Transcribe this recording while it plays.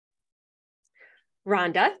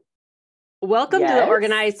Rhonda, welcome to the Yes.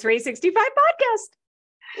 Organized 365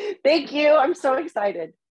 podcast. Thank you. I'm so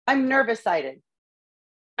excited. I'm nervous-sided.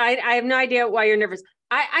 I have no idea why you're nervous.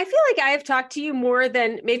 I feel like I have talked to you more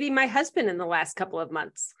than maybe my husband in the last couple of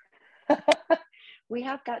months. We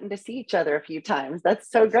have gotten to see each other a few times. That's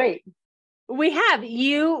so great. We have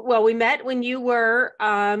we met when you were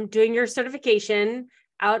doing your certification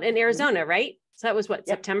out in Arizona, right? So that was what,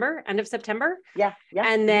 Yep. September, end of September? Yeah.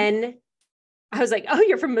 And then I was like, oh,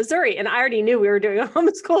 you're from Missouri. And I already knew we were doing a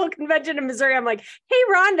homeschool convention in Missouri. I'm like, hey,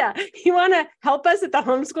 Rhonda, you want to help us at the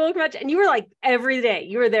homeschool convention? And you were like, every day.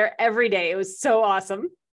 You were there every day. It was so awesome.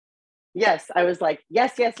 Yes. I was like,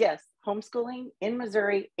 yes. Homeschooling in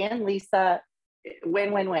Missouri and Lisa,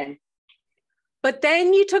 win. But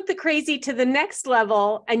then you took the crazy to the next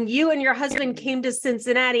level, and you and your husband came to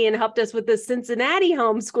Cincinnati and helped us with the Cincinnati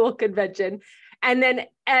homeschool convention. And then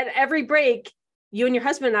at every break, you and your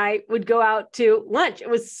husband and I would go out to lunch. It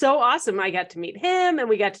was so awesome. I got to meet him and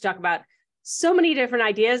we got to talk about so many different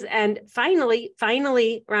ideas. And finally,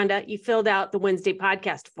 Rhonda, you filled out the Wednesday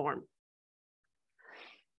podcast form.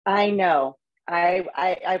 I know.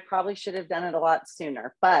 I probably should have done it a lot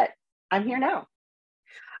sooner, but I'm here now.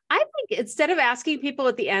 I think instead of asking people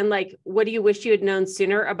at the end, like, what do you wish you had known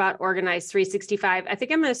sooner about Organized 365? I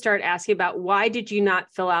think I'm going to start asking about why did you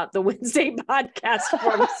not fill out the Wednesday podcast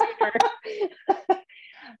form sooner?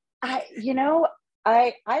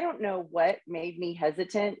 I don't know what made me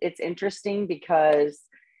hesitant. It's interesting because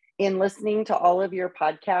in listening to all of your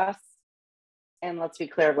podcasts, and let's be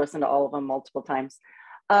clear, I've listened to all of them multiple times,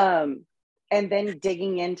 and then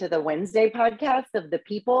digging into the Wednesday podcast of the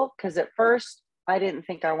people, because at first I didn't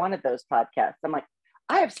think I wanted those podcasts. I'm like,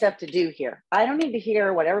 I have stuff to do here. I don't need to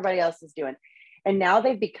hear what everybody else is doing. And now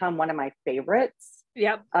they've become one of my favorites.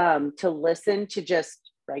 Yep. To listen to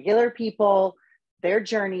just regular people, their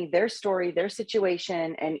journey, their story, their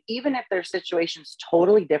situation. And even if their situation's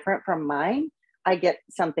totally different from mine, I get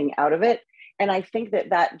something out of it. And I think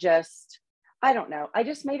that just, I don't know. I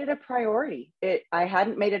just made it a priority. I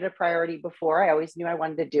hadn't made it a priority before. I always knew I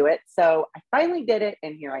wanted to do it. So I finally did it.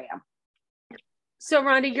 And here I am. So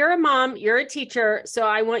Rhonda, you're a mom, you're a teacher. So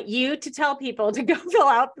I want you to tell people to go fill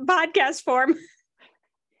out the podcast form.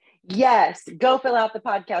 Yes, go fill out the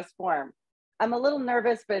podcast form. I'm a little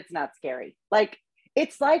nervous, but it's not scary.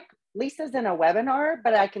 It's like Lisa's in a webinar,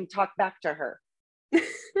 but I can talk back to her.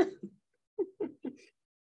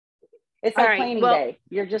 It's like planning day.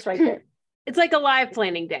 You're just right there. It's like a live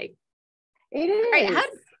planning day. It is. All right,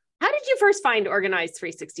 how did you first find Organized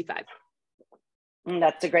 365?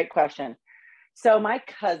 That's a great question. So my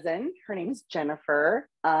cousin, her name is Jennifer.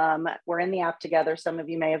 We're in the app together. Some of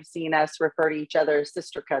you may have seen us refer to each other as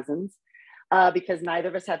sister cousins because neither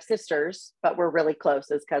of us have sisters, but we're really close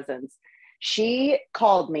as cousins. She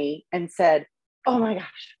called me and said, oh my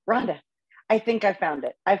gosh, Rhonda, I think I found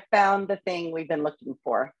it. I found the thing we've been looking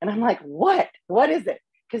for. And I'm like, what? What is it?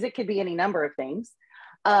 Because it could be any number of things.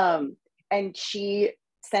 And she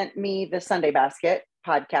sent me the Sunday Basket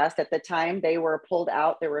podcast. At the time they were pulled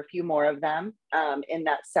out. There were a few more of them in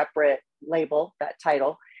that separate label, that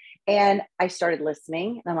title. And I started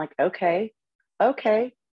listening and I'm like, okay.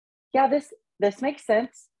 Yeah, this makes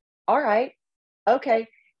sense. All right. Okay.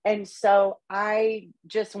 And so I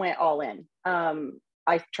just went all in.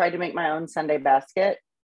 I tried to make my own Sunday basket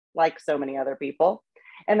like so many other people.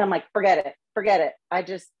 And I'm like, forget it. I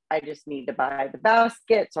just need to buy the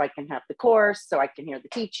basket so I can have the course, so I can hear the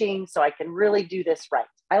teaching, so I can really do this right.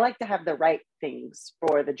 I like to have the right things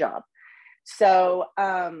for the job. So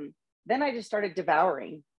then I just started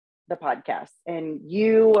devouring the podcast, and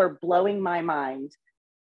you are blowing my mind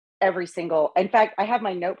in fact, I have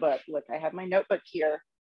my notebook. Look, I have my notebook here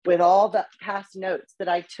with all the past notes that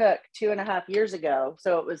I took 2.5 years ago.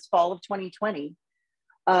 So it was fall of 2020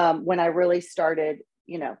 when I really started,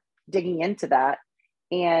 digging into that.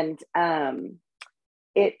 And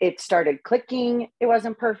it started clicking. It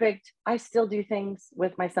wasn't perfect. I still do things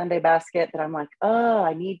with my Sunday basket that I'm like, oh,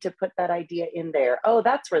 I need to put that idea in there. Oh,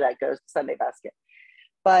 that's where that goes, Sunday basket.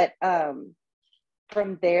 But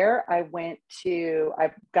from there, I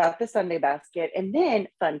got the Sunday basket. And then,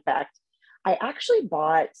 fun fact, I actually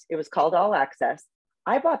it was called All Access.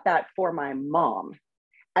 I bought that for my mom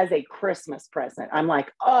as a Christmas present. I'm like,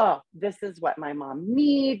 oh, this is what my mom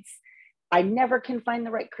needs. I never can find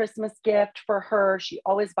the right Christmas gift for her. She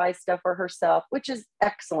always buys stuff for herself, which is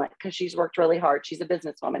excellent because she's worked really hard. She's a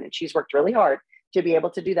businesswoman and she's worked really hard to be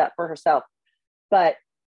able to do that for herself. But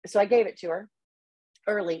so I gave it to her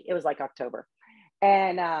early. It was like October.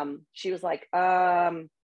 And she was like,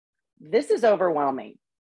 this is overwhelming.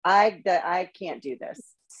 I can't do this.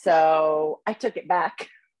 So I took it back.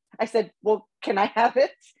 I said, well, can I have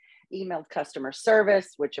it? Emailed customer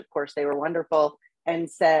service, which of course they were wonderful, and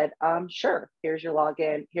said, sure, here's your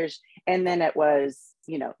login. And then it was,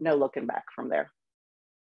 no looking back from there.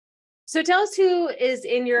 So tell us who is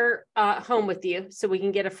in your home with you so we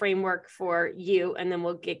can get a framework for you, and then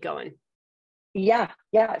we'll get going. Yeah.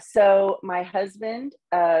 So my husband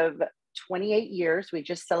of 28 years, we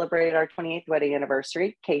just celebrated our 28th wedding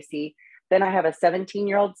anniversary, Casey. Then I have a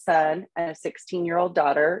 17-year-old son and a 16-year-old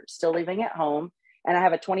daughter still living at home. And I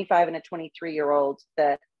have a 25 and a 23-year-old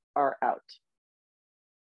that are out.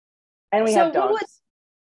 And we have dogs.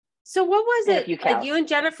 What was and it? Like you and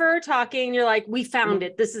Jennifer are talking, you're like, we found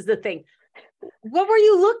it. This is the thing. What were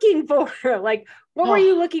you looking for? Like, what were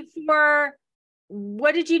you looking for?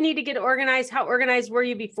 What did you need to get organized? How organized were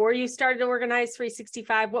you before you started to organize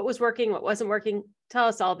 365? What was working? What wasn't working? Tell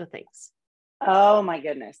us all the things. Oh my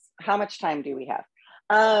goodness. How much time do we have?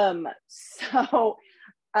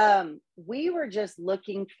 We were just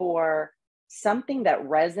looking for something that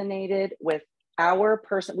resonated with our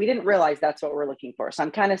person. We didn't realize that's what we're looking for. So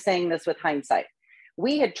I'm kind of saying this with hindsight.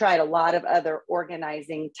 We had tried a lot of other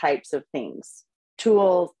organizing types of things,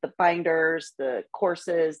 tools, the binders, the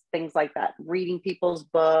courses, things like that, reading people's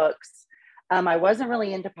books. I wasn't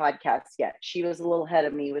really into podcasts yet. She was a little ahead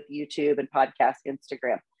of me with YouTube and podcast,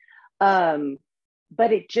 Instagram.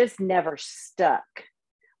 But it just never stuck.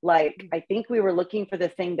 Like, I think we were looking for the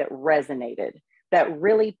thing that resonated, that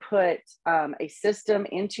really put a system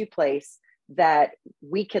into place that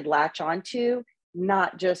we could latch onto,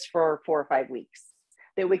 not just for 4 or 5 weeks,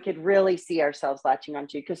 that we could really see ourselves latching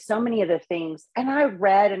onto. Because so many of the things, and I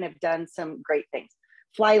read and have done some great things.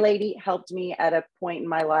 Fly Lady helped me at a point in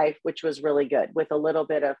my life, which was really good, with a little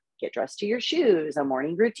bit of get dressed to your shoes, a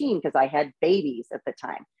morning routine, because I had babies at the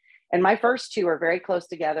time. And my first 2 are very close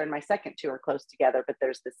together, and my second 2 are close together, but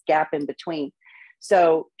there's this gap in between.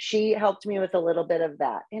 So she helped me with a little bit of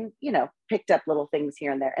that and, picked up little things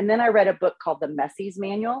here and there. And then I read a book called The Messies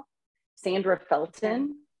Manual, Sandra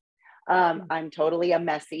Felton. I'm totally a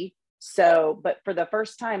messy. So, but for the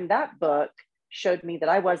first time, that book showed me that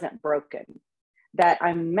I wasn't broken, that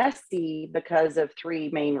I'm messy because of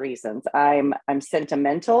 3 main reasons. I'm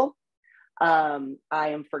sentimental. I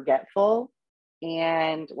am forgetful.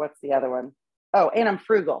 And what's the other one? Oh, and I'm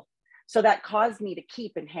frugal. So that caused me to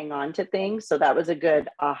keep and hang on to things. So that was a good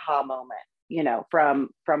aha moment, from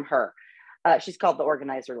her. She's called the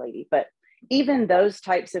Organizer Lady. But even those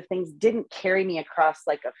types of things didn't carry me across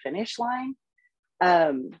like a finish line.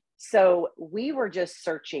 So we were just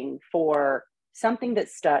searching for something that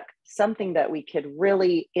stuck, something that we could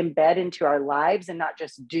really embed into our lives and not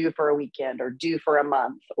just do for a weekend or do for a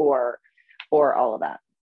month or all of that.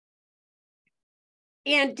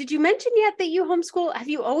 And did you mention yet that you homeschool? Have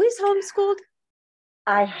you always homeschooled?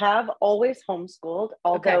 I have always homeschooled,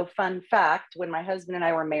 although fun fact, when my husband and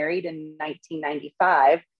I were married in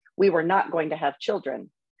 1995, we were not going to have children.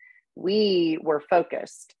 We were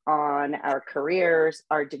focused on our careers,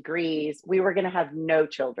 our degrees. We were going to have no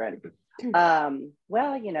children. So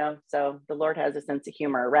the Lord has a sense of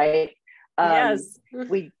humor, right? Yes.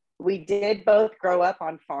 We did both grow up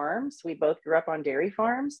on farms. We both grew up on dairy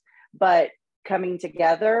farms, but coming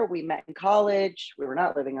together, we met in college. We were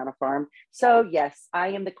not living on a farm. So yes, I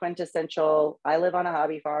am the quintessential, I live on a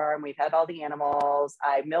hobby farm. We've had all the animals.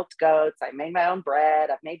 I milked goats. I made my own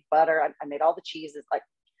bread. I've made butter. I made all the cheeses.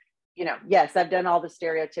 Yes, I've done all the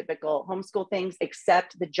stereotypical homeschool things,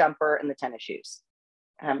 except the jumper and the tennis shoes.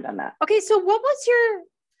 I haven't done that. Okay. So what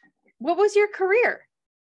was your career?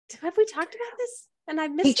 Have we talked about this? And I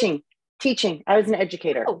missed Teaching. I was an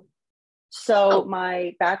educator. Oh. So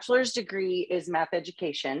my bachelor's degree is math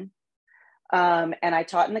education. And I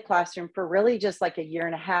taught in the classroom for really just like a year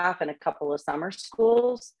and a half in a couple of summer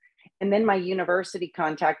schools. And then my university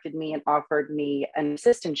contacted me and offered me an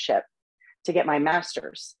assistantship to get my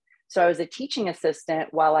master's. So I was a teaching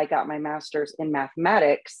assistant while I got my master's in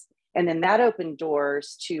mathematics. And then that opened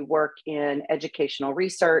doors to work in educational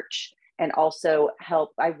research and also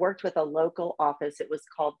help. I worked with a local office. It was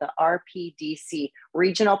called the RPDC,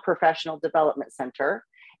 Regional Professional Development Center.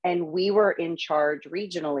 And we were in charge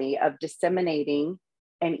regionally of disseminating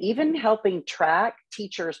and even helping track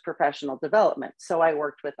teachers' professional development. So I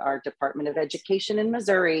worked with our Department of Education in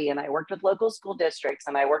Missouri, and I worked with local school districts,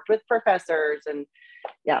 and I worked with professors, and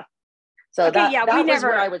yeah. So that was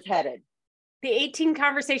where I was headed. The 18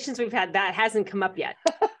 conversations we've had, that hasn't come up yet.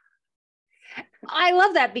 I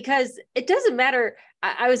love that because it doesn't matter.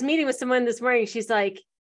 I was meeting with someone this morning. She's like,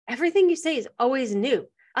 everything you say is always new.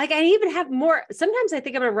 Like I even have more. Sometimes I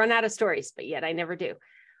think I'm going to run out of stories, but yet I never do.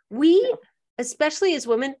 Especially as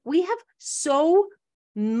women, we have so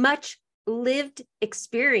much lived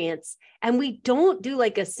experience, and we don't do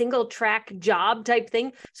like a single track job type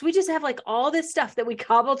thing. So we just have like all this stuff that we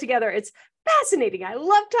cobble together. It's fascinating. I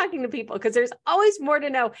love talking to people because there's always more to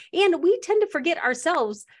know. And we tend to forget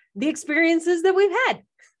ourselves the experiences that we've had.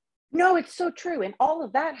 No, it's so true. And all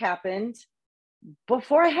of that happened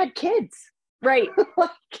before I had kids. Right.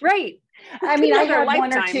 Right. I mean, I had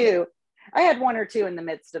one or two. I had one or two in the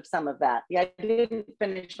midst of some of that. Yeah, I didn't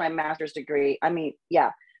finish my master's degree. I mean,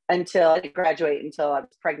 yeah, until I didn't graduate, until I was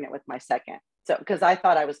pregnant with my second. So, because I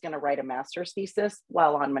thought I was going to write a master's thesis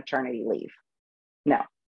while on maternity leave. No,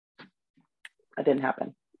 that didn't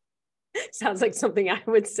happen. Sounds like something I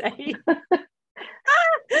would say.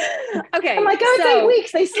 Okay. I'm like, oh, it's 8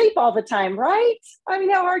 weeks. They sleep all the time, right? I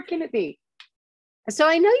mean, how hard can it be? So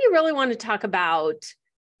I know you really want to talk about,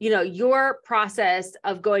 your process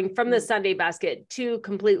of going from the Sunday basket to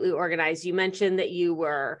completely organized. You mentioned that you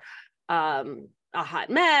were a hot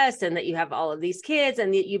mess and that you have all of these kids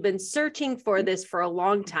and that you've been searching for this for a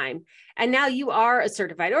long time. And now you are a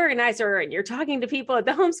certified organizer and you're talking to people at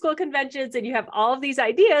the homeschool conventions and you have all of these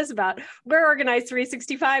ideas about where Organized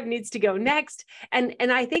 365 needs to go next. And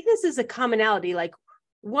I think this is a commonality. Like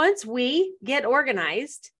once we get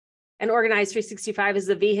organized, and Organized 365 is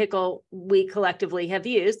the vehicle we collectively have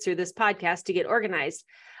used through this podcast to get organized.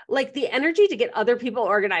 Like the energy to get other people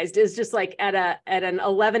organized is just like at an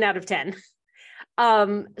 11 out of 10.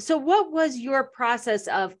 So what was your process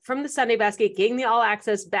of from the Sunday basket, getting the all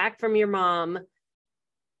access back from your mom?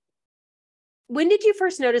 When did you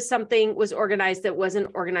first notice something was organized that wasn't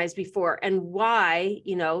organized before? And why,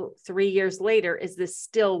 3 years later, is this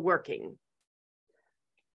still working?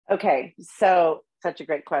 Okay, so such a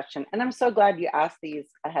great question. And I'm so glad you asked these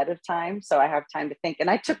ahead of time, so I have time to think.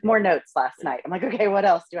 And I took more notes last night. I'm like, okay, what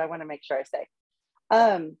else do I want to make sure I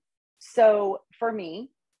say? So for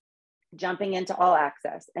me, jumping into all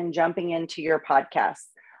access and jumping into your podcast,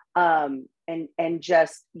 and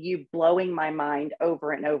just you blowing my mind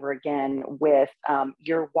over and over again with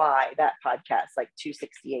your why, that podcast, like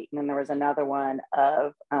 268. And then there was another one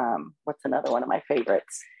of, what's another one of my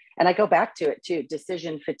favorites? And I go back to it too,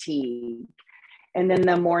 decision fatigue. And then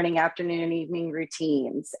the morning, afternoon, and evening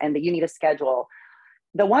routines, and that you need a schedule.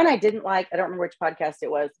 The one I didn't like, I don't remember which podcast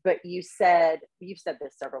it was, but you've said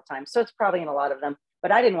this several times, so it's probably in a lot of them,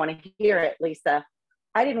 but I didn't want to hear it, Lisa.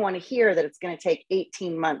 I didn't want to hear that it's going to take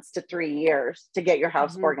 18 months to 3 years to get your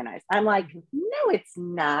house organized. I'm like, no, it's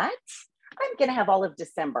not. I'm going to have all of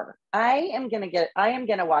December. I'm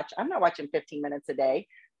not watching 15 minutes a day.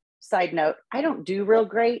 Side note, I don't do real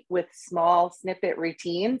great with small snippet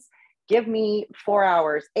routines. Give me 4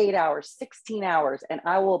 hours, 8 hours, 16 hours, and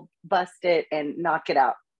I will bust it and knock it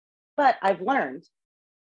out. But I've learned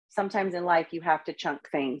sometimes in life, you have to chunk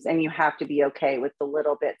things and you have to be okay with the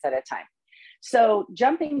little bits at a time. So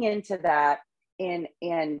jumping into that and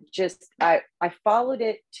just, I followed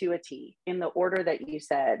it to a T in the order that you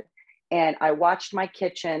said. And I watched my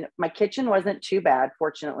kitchen. My kitchen wasn't too bad,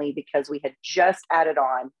 fortunately, because we had just added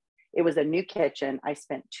on. It was a new kitchen. I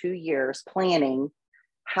spent 2 years planning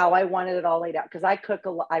how I wanted it all laid out. Cause I've cooked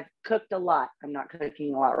a lot. I'm not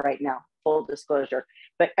cooking a lot right now, full disclosure,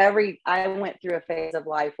 but I went through a phase of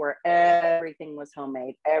life where everything was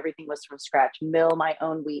homemade. Everything was from scratch, mill my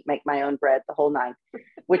own wheat, make my own bread, the whole nine,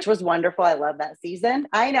 which was wonderful. I love that season.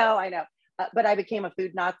 I know. But I became a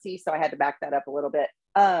food Nazi. So I had to back that up a little bit.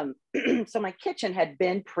 So my kitchen had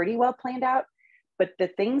been pretty well planned out, but the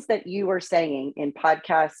things that you were saying in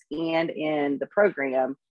podcasts and in the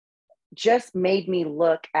program just made me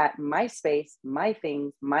look at my space, my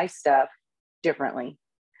things, my stuff differently.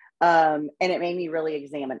 And it made me really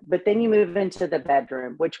examine. But then you move into the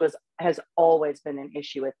bedroom, which has always been an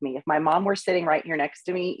issue with me. If my mom were sitting right here next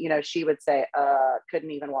to me, she would say,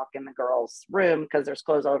 couldn't even walk in the girls' room because there's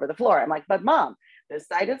clothes all over the floor. I'm like, but mom, this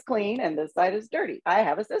side is clean and this side is dirty. I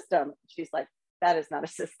have a system. She's like, that is not a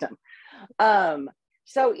system.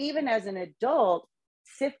 So even as an adult,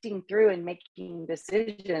 sifting through and making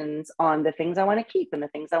decisions on the things I want to keep and the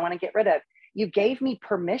things I want to get rid of, you gave me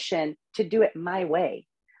permission to do it my way.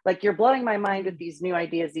 Like you're blowing my mind with these new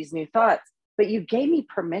ideas, these new thoughts, but you gave me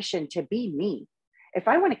permission to be me. If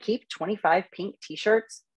I want to keep 25 pink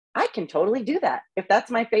t-shirts, I can totally do that. If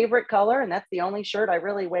that's my favorite color and that's the only shirt I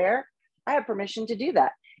really wear, I have permission to do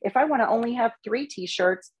that. If I want to only have 3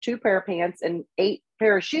 t-shirts, 2 pair of pants, and 8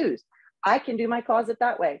 pair of shoes, I can do my closet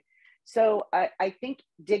that way. So I think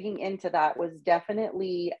digging into that was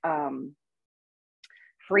definitely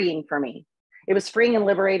freeing for me. It was freeing and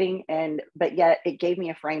liberating, but yet it gave me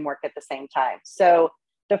a framework at the same time. So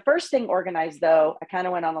the first thing organized, though, I kind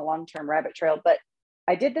of went on a long-term rabbit trail, but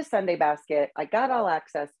I did the Sunday basket. I got all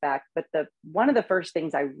access back, but one of the first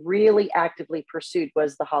things I really actively pursued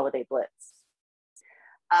was the holiday blitz.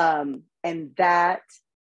 And that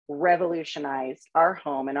revolutionized our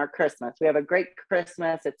home and our Christmas. We have a great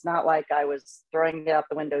Christmas. It's not like I was throwing it out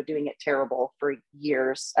the window, doing it terrible for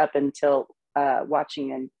years up until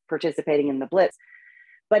watching and participating in the blitz.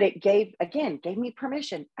 But it gave me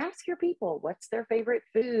permission. Ask your people, what's their favorite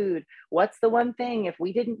food? What's the one thing, if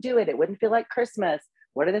we didn't do it, it wouldn't feel like Christmas?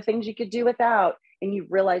 What are the things you could do without? And you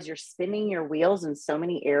realize you're spinning your wheels in so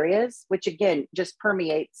many areas, which again, just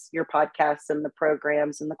permeates your podcasts and the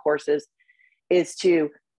programs and the courses, is to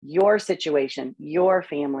your situation, your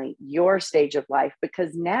family, your stage of life.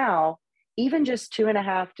 Because now, even just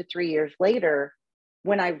 2.5 to 3 years later,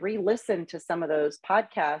 when I re-listen to some of those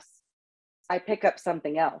podcasts, I pick up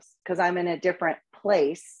something else because I'm in a different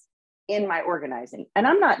place in my organizing. And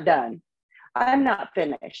I'm not done. I'm not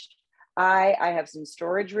finished. I have some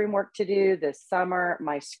storage room work to do this summer.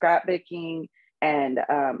 My scrapbooking and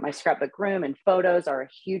my scrapbook room and photos are a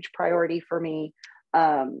huge priority for me.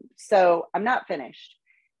 So I'm not finished.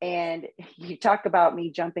 And you talk about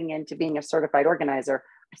me jumping into being a certified organizer.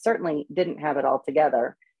 I certainly didn't have it all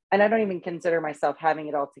together. And I don't even consider myself having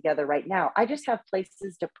it all together right now. I just have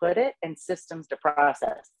places to put it and systems to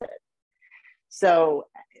process it. So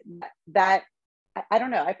that, I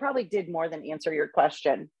don't know, I probably did more than answer your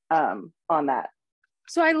question on that.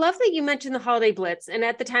 So I love that you mentioned the holiday blitz. And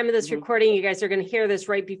at the time of this recording, you guys are going to hear this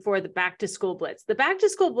right before the back to school blitz. The back to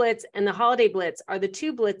school blitz and the holiday blitz are the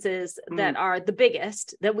two blitzes that are the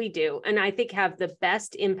biggest that we do. And I think have the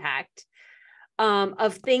best impact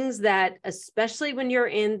of things that, especially when you're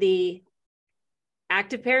in the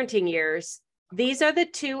active parenting years, these are the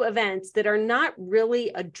two events that are not really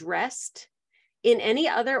addressed in any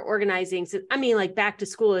other organizing. I mean, like back to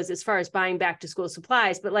school is as far as buying back to school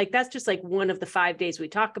supplies, but like, that's just like one of the 5 days we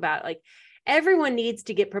talk about. Like everyone needs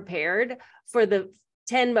to get prepared for the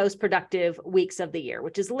 10 most productive weeks of the year,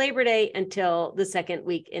 which is Labor Day until the second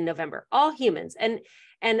week in November. All humans and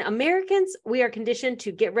Americans, we are conditioned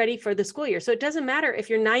to get ready for the school year. So it doesn't matter if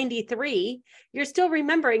you're 93, you're still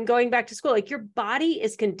remembering going back to school. Like your body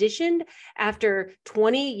is conditioned after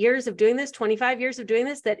 20 years of doing this, 25 years of doing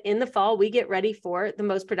this, that in the fall, we get ready for the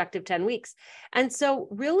most productive 10 weeks. And so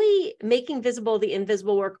really making visible the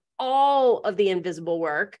invisible work, all of the invisible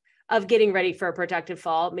work of getting ready for a productive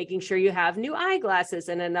fall, making sure you have new eyeglasses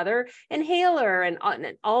and another inhaler and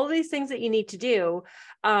all of these things that you need to do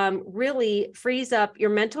really frees up your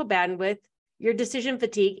mental bandwidth, your decision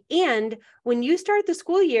fatigue. And when you start the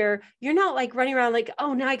school year, you're not like running around like,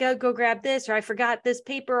 oh, now I got to go grab this, or I forgot this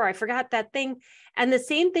paper, or I forgot that thing. And the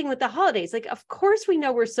same thing with the holidays. Like, of course, we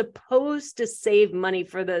know we're supposed to save money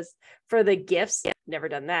for this, for the gifts. Never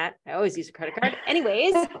done that. I always use a credit card.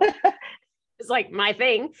 Anyways. Is like my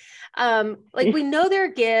thing. Like we know there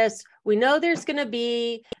are gifts. We know there's going to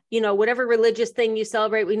be, whatever religious thing you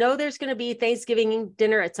celebrate. We know there's going to be Thanksgiving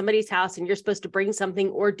dinner at somebody's house and you're supposed to bring something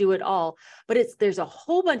or do it all. But there's a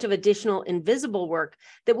whole bunch of additional invisible work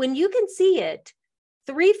that when you can see it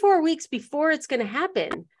 3-4 weeks before it's going to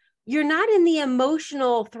happen, you're not in the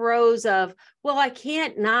emotional throes of, well, I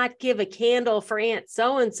can't not give a candle for Aunt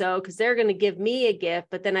so-and-so because they're going to give me a gift,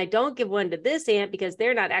 but then I don't give one to this aunt because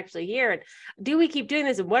they're not actually here. And do we keep doing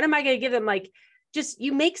this? And what am I going to give them? Like, just,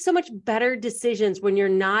 you make so much better decisions when you're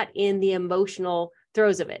not in the emotional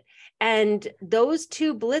throes of it. And those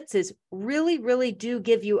two blitzes really, really do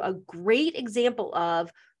give you a great example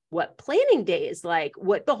of what planning day is like,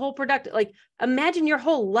 what the whole productive, like imagine your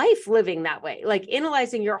whole life living that way, like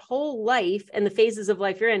analyzing your whole life and the phases of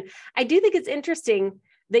life you're in. I do think it's interesting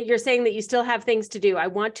that you're saying that you still have things to do. I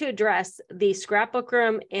want to address the scrapbook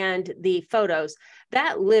room and the photos.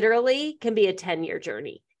 That literally can be a 10-year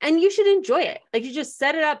journey and you should enjoy it. Like you just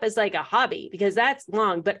set it up as like a hobby because that's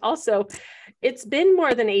long, but also it's been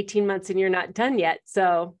more than 18 months and you're not done yet.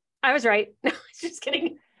 So I was right. No, just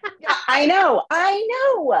kidding. Yeah, I know.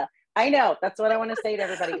 That's what I want to say to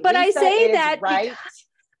everybody. But Lisa I say is that right.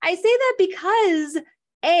 I say that because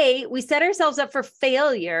we set ourselves up for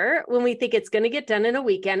failure when we think it's going to get done in a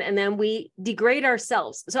weekend, and then we degrade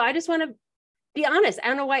ourselves. So I just want to be honest. I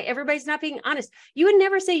don't know why everybody's not being honest. You would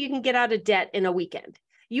never say you can get out of debt in a weekend.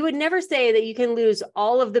 You would never say that you can lose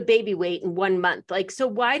all of the baby weight in 1 month. Like, so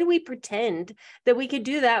why do we pretend that we could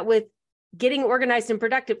do that with getting organized and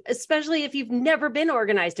productive, especially if you've never been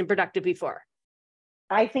organized and productive before?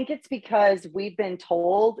 I think it's because we've been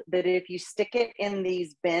told that if you stick it in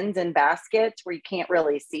these bins and baskets where you can't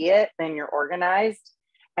really see it, then you're organized.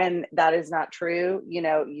 And that is not true.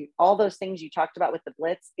 All those things you talked about with the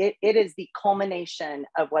blitz, it is the culmination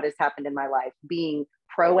of what has happened in my life, being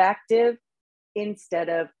proactive instead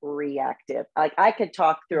of reactive. Like I could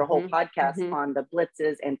talk through a whole podcast on the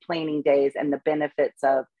blitzes and planning days and the benefits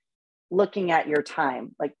of looking at your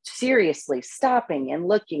time, like seriously stopping and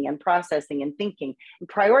looking and processing and thinking and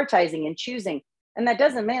prioritizing and choosing. And that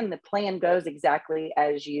doesn't mean the plan goes exactly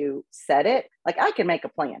as you said it. Like I can make a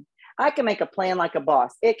plan. I can make a plan like a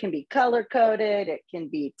boss. It can be color coded. It can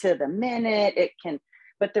be to the minute.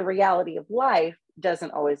 But the reality of life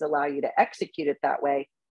doesn't always allow you to execute it that way.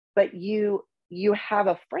 But you have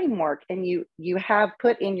a framework, and you have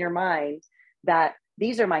put in your mind that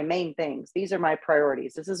these are my main things. These are my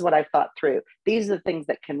priorities. This is what I've thought through. These are the things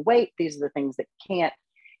that can wait. These are the things that can't.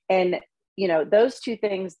 And, those two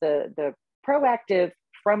things, the proactive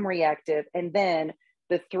from reactive, and then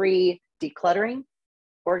the 3 decluttering,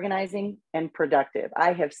 organizing, and productive.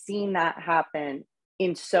 I have seen that happen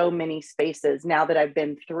in so many spaces now that I've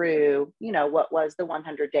been through, what was the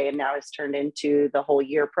 100-day and now has turned into the whole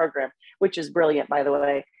year program, which is brilliant, by the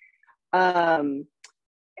way.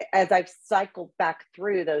 As I've cycled back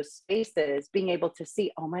through those spaces, being able to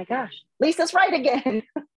see, oh my gosh, Lisa's right again.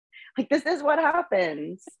 Like, this is what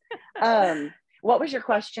happens. What was your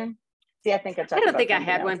question? See, I think I don't think I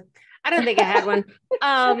had one. I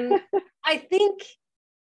think,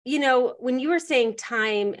 when you were saying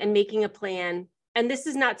time and making a plan, and this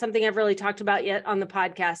is not something I've really talked about yet on the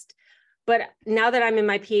podcast, but now that I'm in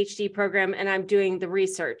my PhD program and I'm doing the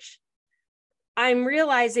research, I'm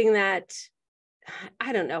realizing that,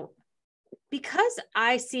 I don't know, because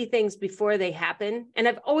I see things before they happen, and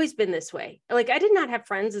I've always been this way. Like, I did not have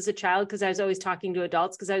friends as a child because I was always talking to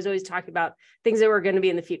adults, because I was always talking about things that were going to be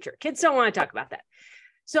in the future. Kids don't want to talk about that.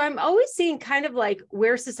 So I'm always seeing kind of like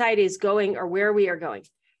where society is going or where we are going.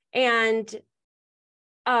 And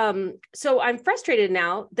so I'm frustrated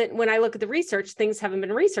now that when I look at the research, things haven't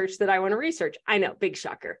been researched that I want to research. I know, big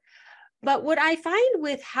shocker. But what I find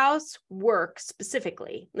with housework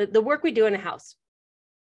specifically, the work we do in a house,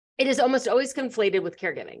 it is almost always conflated with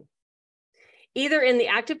caregiving, either in the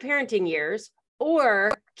active parenting years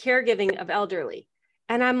or caregiving of elderly.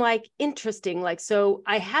 And I'm like, interesting. Like, so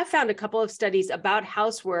I have found a couple of studies about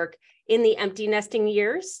housework in the empty nesting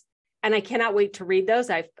years, and I cannot wait to read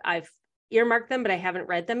those. I've earmarked them, but I haven't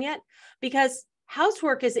read them yet, because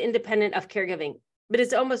housework is independent of caregiving, but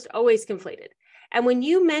it's almost always conflated. And when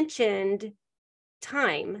you mentioned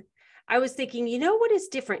time, I was thinking, what is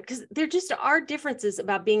different? Because there just are differences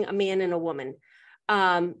about being a man and a woman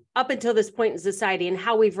up until this point in society and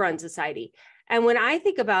how we've run society. And when I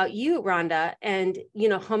think about you, Rhonda, and,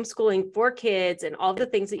 homeschooling 4 kids and all the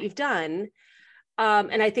things that you've done,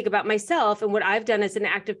 and I think about myself and what I've done as an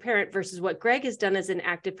active parent versus what Greg has done as an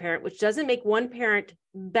active parent, which doesn't make one parent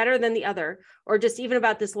better than the other, or just even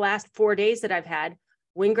about this last 4 days that I've had.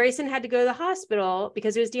 When Grayson had to go to the hospital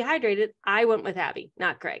because he was dehydrated, I went with Abby,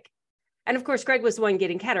 not Greg. And of course, Greg was the one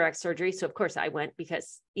getting cataract surgery. So of course I went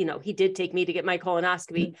because, he did take me to get my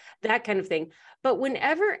colonoscopy, that kind of thing. But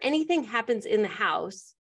whenever anything happens in the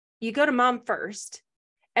house, you go to mom first,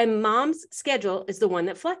 and mom's schedule is the one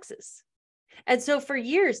that flexes. And so for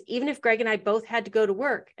years, even if Greg and I both had to go to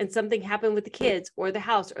work and something happened with the kids or the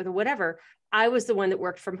house or the whatever, I was the one that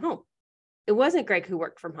worked from home. It wasn't Greg who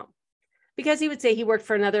worked from home, because he would say he worked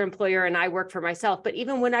for another employer and I worked for myself. But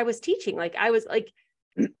even when I was teaching,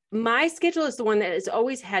 my schedule is the one that has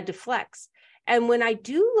always had to flex. And when I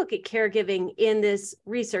do look at caregiving in this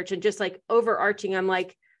research and just like overarching, I'm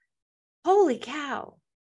like, holy cow,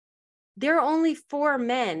 there are only 4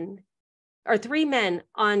 men or 3 men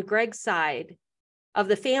on Greg's side of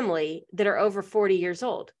the family that are over 40 years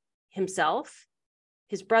old: himself,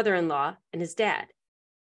 his brother-in-law, and his dad.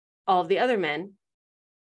 All of the other men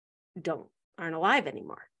aren't alive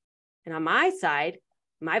anymore. And on my side,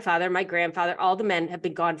 my father, my grandfather, all the men have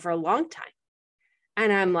been gone for a long time.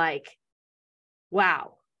 And I'm like,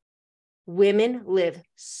 wow, women live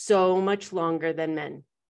so much longer than men.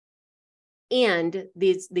 And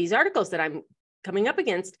these articles that I'm coming up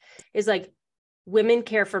against is like, women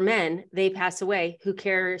care for men, they pass away, who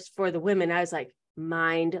cares for the women? I was like,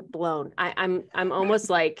 mind blown. I'm almost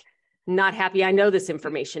like not happy I know this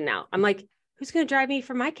information now. I'm like, who's going to drive me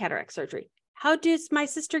for my cataract surgery? How does my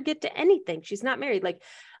sister get to anything? She's not married. Like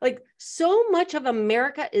so much of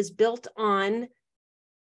America is built on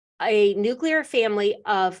a nuclear family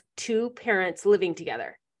of 2 parents living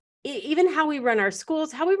together. Even how we run our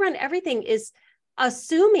schools, how we run everything is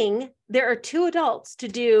assuming there are 2 adults to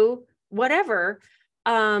do whatever.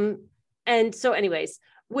 And so anyways,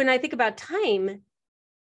 when I think about time,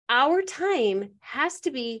 our time has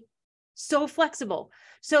to be so flexible.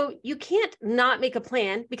 So you can't not make a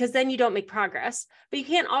plan because then you don't make progress, but you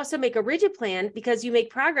can't also make a rigid plan because you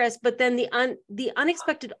make progress, but then the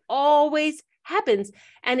unexpected always happens.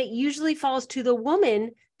 And it usually falls to the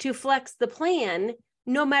woman to flex the plan,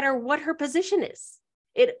 no matter what her position is.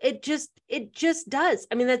 It just does.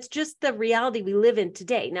 I mean, that's just the reality we live in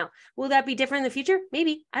today. Now, will that be different in the future?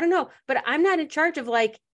 Maybe, I don't know, but I'm not in charge of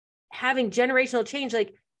like having generational change.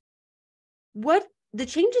 Like what the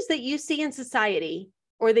changes that you see in society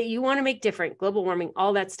or that you want to make different, global warming,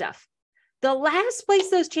 all that stuff. The last place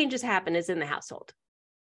those changes happen is in the household.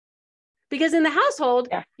 Because in the household,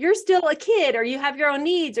 you're still a kid, or you have your own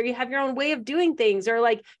needs, or you have your own way of doing things, or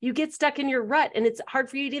like you get stuck in your rut and it's hard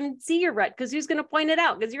for you to even see your rut because who's going to point it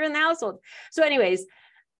out because you're in the household. So anyways,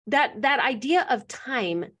 that idea of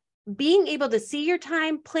time, being able to see your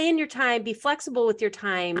time, plan your time, be flexible with your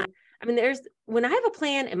time. I mean, when I have a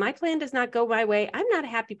plan and my plan does not go my way, I'm not a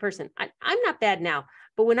happy person. I'm not bad now.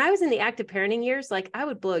 But when I was in the active parenting years, like I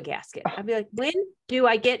would blow a gasket. I'd be like, when do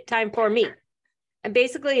I get time for me? And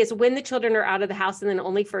basically it's when the children are out of the house and then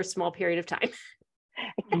only for a small period of time.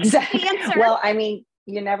 Exactly. Well, I mean,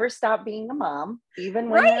 you never stop being a mom, even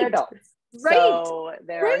when they're adults. Right. So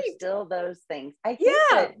there are still those things. I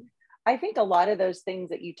think a lot of those things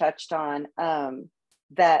that you touched on,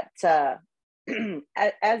 that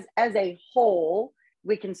as a whole,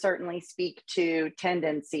 we can certainly speak to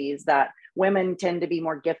tendencies that women tend to be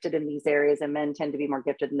more gifted in these areas and men tend to be more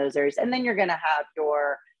gifted in those areas. And then you're going to have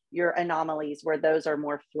your anomalies where those are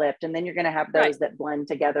more flipped. And then you're going to have those that blend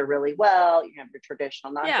together really well. You have your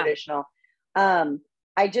traditional, non-traditional.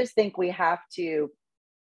 I just think we have to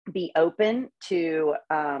be open to,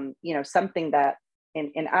 something that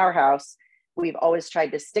in our house, we've always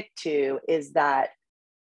tried to stick to is that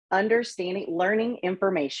learning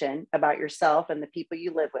information about yourself and the people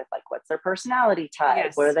you live with, like what's their personality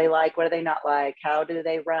type, what do they like, what do they not like, how do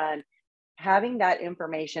they run? Having that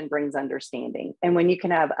information brings understanding. And when you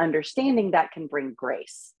can have understanding, that can bring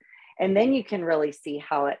grace. And then you can really see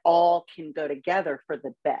how it all can go together for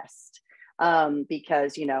the best.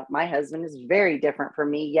 Because, my husband is very different from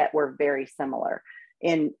me, yet we're very similar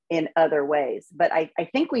in other ways. But I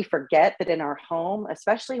think we forget that in our home,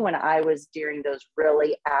 especially when I was during those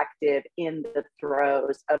really active in the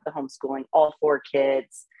throes of the homeschooling, all 4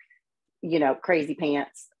 kids, crazy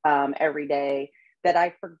pants every day, that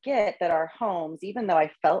I forget that our homes, even though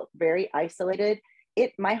I felt very isolated,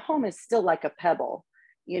 my home is still like a pebble,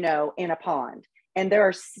 in a pond. And there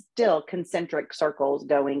are still concentric circles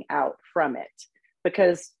going out from it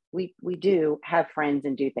because we do have friends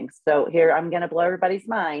and do things. So here, I'm going to blow everybody's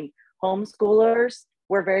mind. Homeschoolers,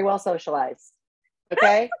 we're very well socialized.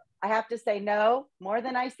 Okay. I have to say no more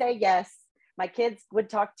than I say yes. My kids would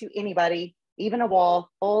talk to anybody, even a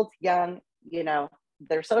wall, old, young,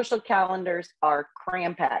 their social calendars are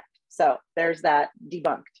cram-packed. So there's that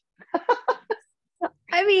debunked.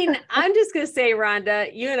 I mean, I'm just going to say,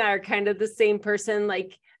 Rhonda, you and I are kind of the same person.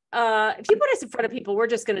 Like, if you put us in front of people, we're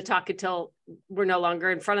just going to talk until we're no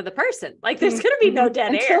longer in front of the person. Like, there's going to be no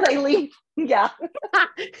dead air. Until they leave. Yeah.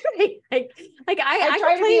 I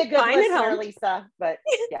try to be a good fine listener, Lisa, but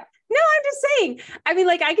yeah. No, I'm just saying. I mean,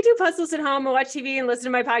 like I could do puzzles at home and watch TV and listen to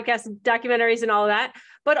my podcasts, and documentaries and all that.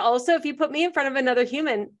 But also if you put me in front of another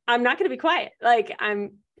human, I'm not going to be quiet. Like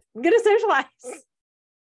I'm going to socialize.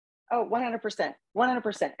 Oh, 100%,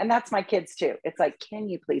 100%. And that's my kids too. It's like, can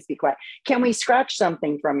you please be quiet? Can we scratch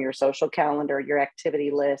something from your social calendar, your activity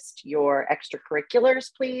list, your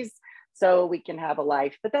extracurriculars, please? So we can have a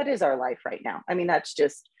life, but that is our life right now. I mean, that's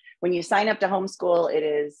just, when you sign up to homeschool, it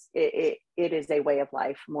is a way of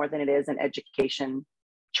life more than it is an education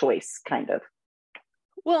choice kind of.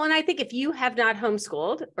 Well, and I think if you have not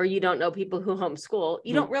homeschooled or you don't know people who homeschool,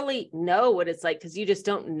 you don't really know what it's like because you just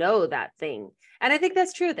don't know that thing. And I think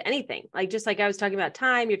that's true with anything. Like, just like I was talking about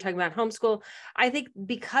time, you're talking about homeschool. I think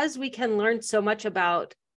because we can learn so much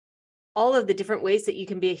about all of the different ways that you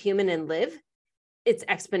can be a human and live, it's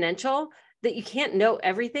exponential that you can't know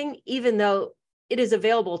everything, even though it is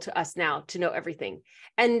available to us now to know everything.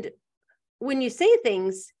 And when you say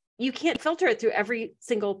things, you can't filter it through every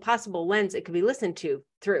single possible lens it could be listened to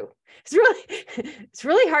through. It's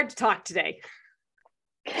really hard to talk today.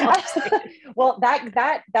 Well,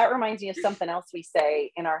 that reminds me of something else we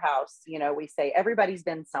say in our house. We say everybody's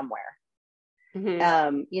been somewhere.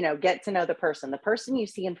 Mm-hmm. Get to know the person. The person you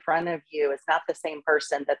see in front of you is not the same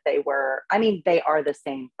person that they were. I mean, they are the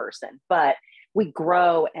same person, but we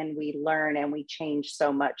grow and we learn and we change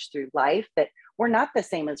so much through life that we're not the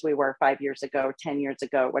same as we were 5 years ago, 10 years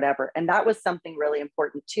ago, whatever. And that was something really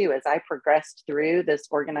important too, as I progressed through this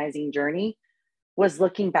organizing journey, was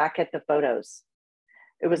looking back at the photos.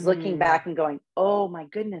 It was looking back and going, oh my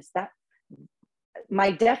goodness, that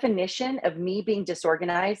my definition of me being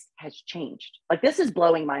disorganized has changed. Like, this is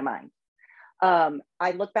blowing my mind.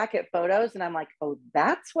 I look back at photos and I'm like, oh,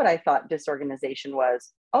 that's what I thought disorganization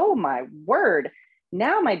was. Oh my word.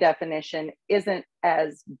 Now my definition isn't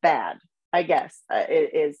as bad, I guess,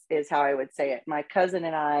 is how I would say it. My cousin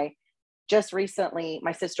and I just recently,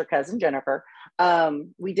 my sister cousin, Jennifer,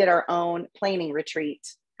 we did our own planning retreat.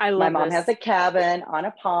 My mom has a cabin on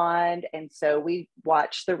a pond. And so we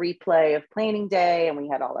watched the replay of planning day, and we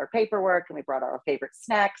had all our paperwork, and we brought our favorite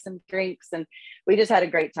snacks and drinks, and we just had a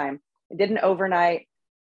great time. I did an overnight.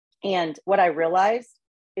 And what I realized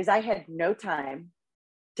is I had no time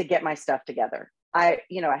to get my stuff together. I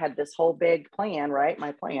had this whole big plan, right?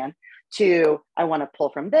 My plan I want to pull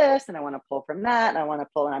from this, and I want to pull from that, and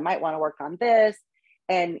I might want to work on this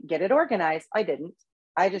and get it organized. I didn't.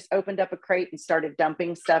 I just opened up a crate and started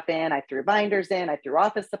dumping stuff in. I threw binders in, I threw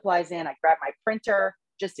office supplies in, I grabbed my printer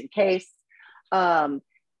just in case. And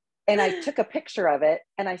I took a picture of it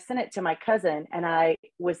and I sent it to my cousin, and I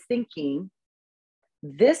was thinking,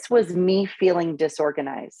 this was me feeling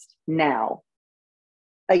disorganized. Now,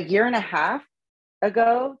 a year and a half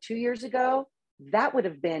ago, 2 years ago, that would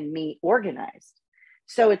have been me organized.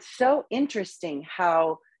 So it's so interesting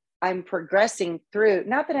how I'm progressing through,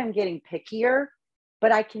 not that I'm getting pickier,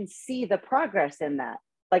 but I can see the progress in that.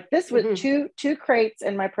 Like, this was two crates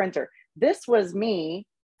and my printer. This was me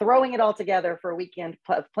throwing it all together for a weekend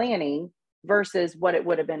of planning versus what it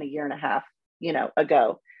would have been a year and a half,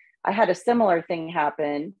 ago. I had a similar thing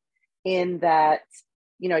happen in that,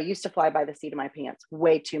 I used to fly by the seat of my pants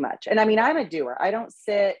way too much. And I mean, I'm a doer. I don't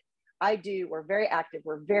sit. We're very active.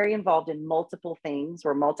 We're very involved in multiple things.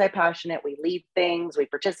 We're multi-passionate. We lead things. We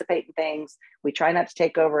participate in things. We try not to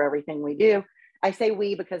take over everything we do. I say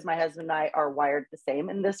we because my husband and I are wired the same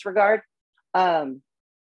in this regard.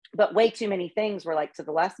 But way too many things were like to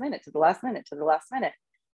the last minute, to the last minute, to the last minute.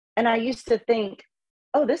 And I used to think,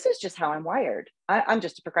 oh, this is just how I'm wired. I'm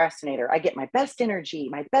just a procrastinator. I get my best energy,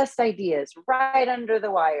 my best ideas right under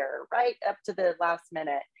the wire, right up to the last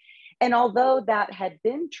minute. And although that had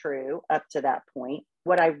been true up to that point,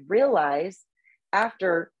 what I realized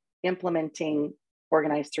after implementing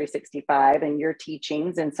Organized 365 and your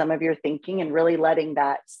teachings and some of your thinking and really letting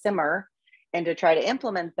that simmer and to try to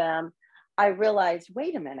implement them, I realized,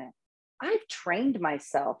 wait a minute, I've trained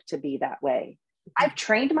myself to be that way. I've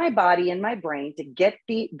trained my body and my brain to get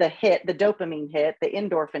the hit, the dopamine hit, the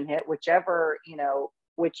endorphin hit, whichever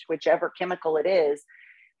chemical it is,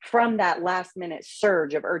 from that last minute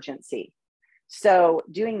surge of urgency. So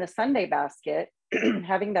doing the Sunday basket,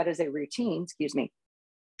 having that as a routine,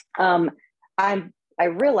 I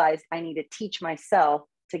realized I need to teach myself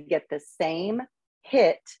to get the same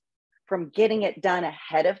hit from getting it done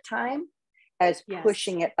ahead of time as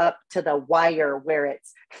pushing it up to the wire where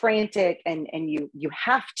it's frantic and you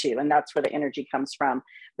have to, and that's where the energy comes from.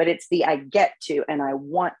 But it's the I get to and I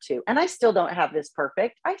want to. And I still don't have this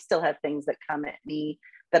perfect. I still have things that come at me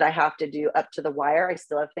that I have to do up to the wire. I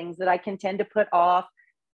still have things that I can tend to put off,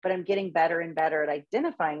 but I'm getting better and better at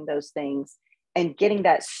identifying those things and getting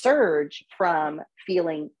that surge from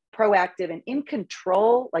feeling proactive and in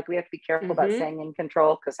control. Like, we have to be careful about saying in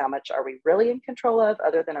control, because how much are we really in control of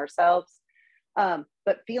other than ourselves?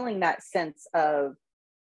 But feeling that sense of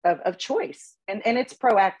choice, and it's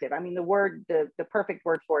proactive. I mean, the perfect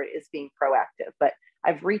word for it is being proactive, but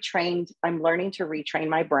I'm learning to retrain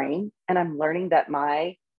my brain, and I'm learning that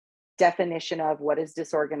my definition of what is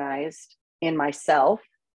disorganized in myself,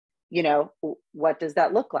 what does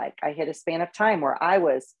that look like? I hit a span of time where I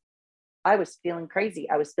was feeling crazy.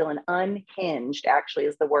 I was feeling unhinged, actually,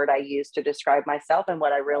 is the word I use to describe myself. And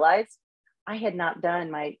what I realized, I had not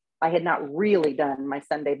really done my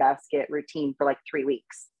Sunday basket routine for like 3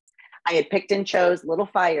 weeks. I had picked and chose little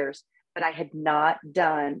fires, but I had not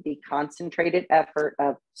done the concentrated effort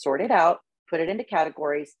of sort it out, put it into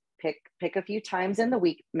categories, pick a few times in the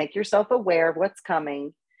week, make yourself aware of what's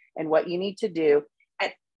coming and what you need to do.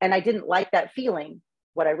 And I didn't like that feeling.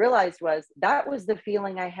 What I realized was that was the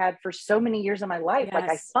feeling I had for so many years of my life. Like,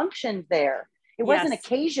 I functioned there. It wasn't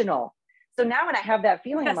occasional. So now when I have that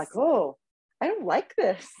feeling, I'm like, oh, I don't like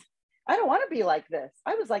this. I don't want to be like this.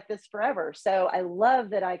 I was like this forever. So I love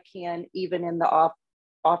that I can, even in the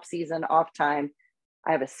off season, off time,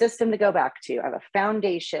 I have a system to go back to. I have a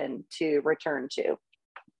foundation to return to.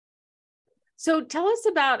 So tell us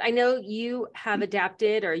about, I know you have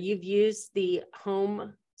adapted or you've used the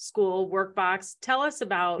homeschool workbox. Tell us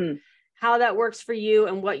about how that works for you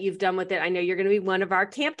and what you've done with it. I know you're going to be one of our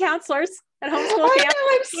camp counselors at homeschool camp.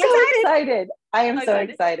 I'm so excited. I am so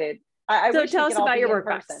excited. I so tell us about your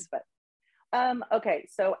workbox. Okay.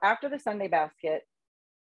 So after the Sunday basket,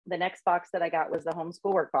 the next box that I got was the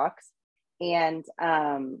homeschool work box. And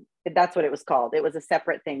that's what it was called. It was a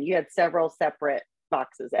separate thing. You had several separate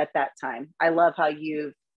boxes at that time. I love how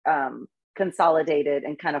you've consolidated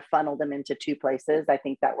and kind of funneled them into two places. I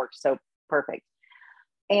think that works so perfect.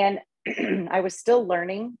 And I was still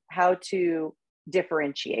learning how to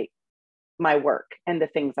differentiate my work and the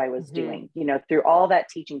things I was doing, you know, through all that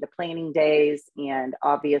teaching, the planning days, and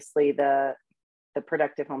obviously the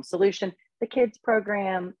productive home solution, the kids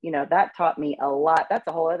program, you know, that taught me a lot. That's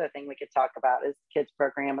a whole other thing we could talk about, is kids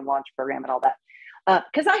program and launch program and all that.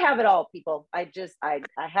 Cause I have it all, people. I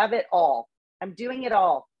have it all. I'm doing it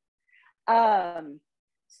all.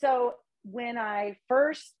 So when I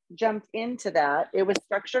first jumped into that, it was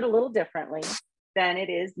structured a little differently than it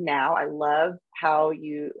is now. I love how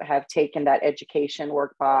you have taken that education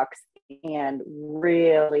workbox and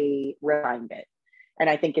really refined it. And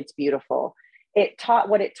I think it's beautiful.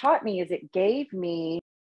 What it taught me is it gave me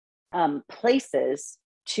places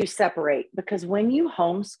to separate, because when you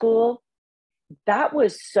homeschool, that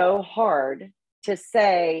was so hard to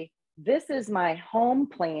say, this is my home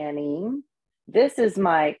planning, this is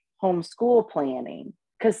my homeschool planning.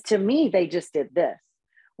 Because to me, they just did this,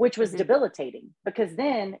 which was debilitating, because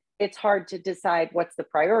then it's hard to decide what's the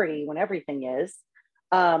priority when everything is.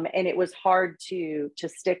 And it was hard to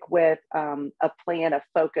stick with a plan, a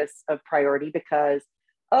focus of priority, because,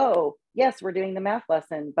 oh, yes, we're doing the math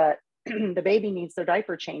lesson, but the baby needs their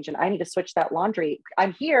diaper change and I need to switch that laundry.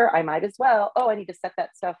 I'm here. I might as well. Oh, I need to set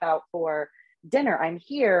that stuff out for dinner. I'm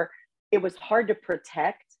here. It was hard to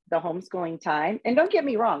protect the homeschooling time. And don't get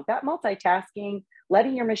me wrong, that multitasking,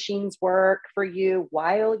 letting your machines work for you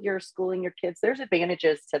while you're schooling your kids, there's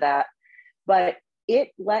advantages to that. But it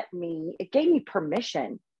gave me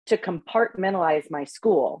permission to compartmentalize my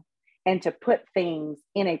school and to put things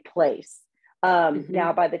in a place.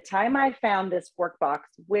 Now, by the time I found this workbox,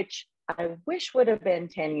 which I wish would have been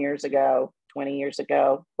 10 years ago, 20 years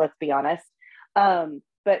ago, let's be honest.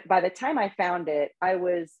 But by the time I found it, I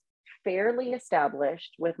was fairly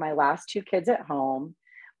established with my last two kids at home.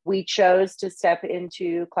 We chose to step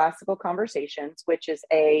into Classical Conversations, which is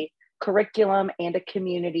a curriculum and a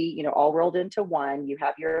community, you know, all rolled into one. You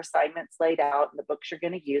have your assignments laid out and the books you're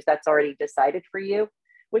going to use. That's already decided for you,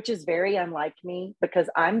 which is very unlike me, because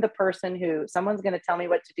I'm the person who, someone's going to tell me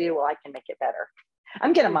what to do. Well, I can make it better.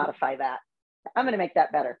 I'm going to modify that. I'm going to make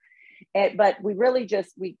that better. But we really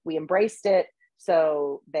just, we embraced it.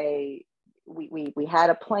 So we had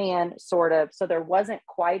a plan, sort of, so there wasn't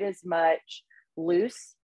quite as much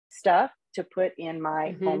loose stuff to put in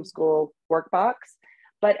my homeschool workbox.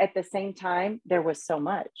 But at the same time, there was so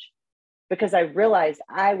much, because I realized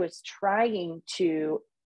I was trying to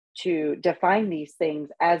define these things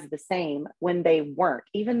as the same when they weren't.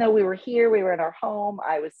 Even though we were here, we were in our home,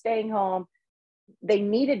 I was staying home, they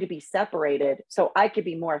needed to be separated so I could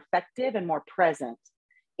be more effective and more present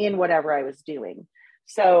in whatever I was doing.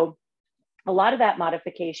 So a lot of that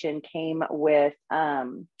modification came with,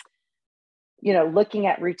 looking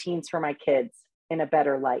at routines for my kids in a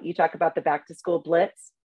better light. You talk about the back to school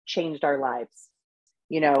blitz, changed our lives.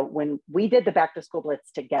 You know, when we did the back to school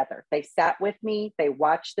blitz together, they sat with me, they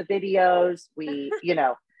watched the videos.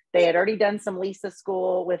 They had already done some Lisa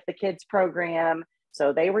school with the kids program.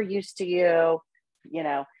 So they were used to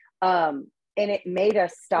and it made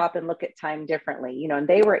us stop and look at time differently, and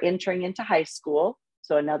they were entering into high school.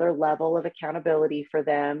 So another level of accountability for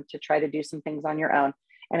them to try to do some things on your own.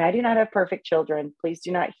 And I do not have perfect children. Please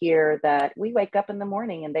do not hear that we wake up in the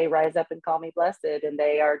morning and they rise up and call me blessed, and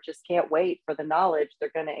they just can't wait for the knowledge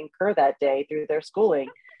they're going to incur that day through their schooling.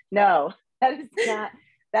 No, that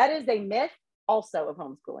is a myth also of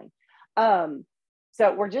homeschooling.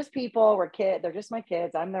 So we're just people, we're kids, they're just my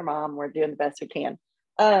kids. I'm their mom. We're doing the best we can.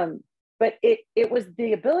 But it was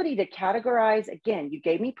the ability to categorize. Again, you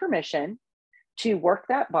gave me permission to work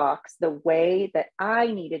that box the way that I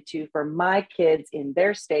needed to for my kids in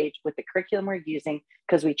their stage with the curriculum we're using,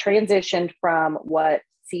 because we transitioned from what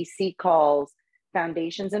CC calls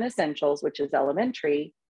foundations and essentials, which is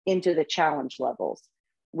elementary, into the challenge levels,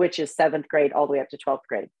 which is 7th grade all the way up to 12th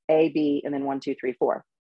grade, A, B, and then 1, 2, 3, 4.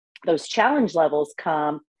 Those challenge levels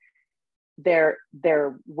they're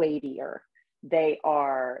weightier.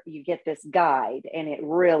 You get this guide and it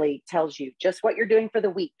really tells you just what you're doing for the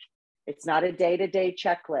week. It's not a day-to-day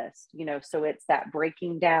checklist, so it's that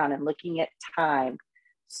breaking down and looking at time.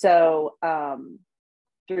 So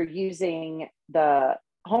through using the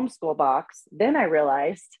homeschool box, then I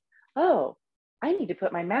realized, oh, I need to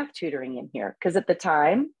put my math tutoring in here. Because at the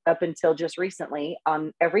time, up until just recently,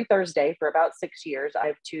 on every Thursday for about 6 years,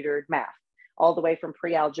 I've tutored math. all the way from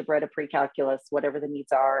pre-algebra to pre-calculus, whatever the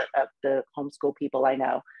needs are of the homeschool people I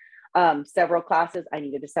know. Several classes, I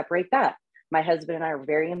needed to separate that. My husband and I are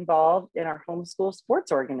very involved in our homeschool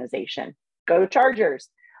sports organization. Go Chargers.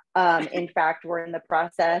 In fact, we're in the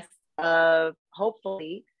process of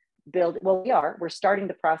hopefully we're starting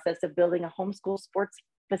the process of building a homeschool sports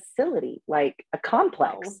facility, like a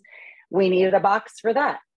complex. Oh. We needed a box for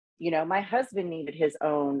that. My husband needed his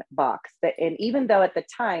own box. And even though at the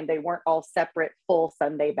time they weren't all separate full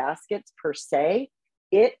Sunday baskets per se,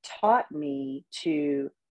 it taught me to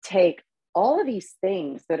take all of these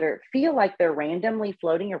things that feel like they're randomly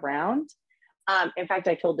floating around. In fact,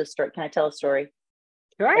 I told this story. Can I tell a story?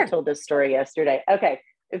 Sure. I told this story yesterday. Okay.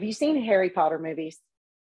 Have you seen Harry Potter movies?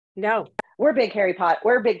 No. We're big Harry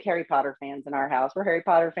Potter fans in our house. We're Harry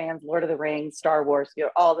Potter fans, Lord of the Rings, Star Wars,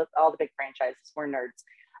 all the big franchises. We're nerds.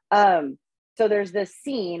 So there's this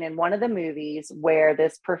scene in one of the movies where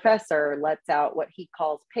this professor lets out what he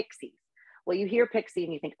calls pixies. Well, you hear pixie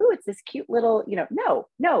and you think, oh, it's this cute little,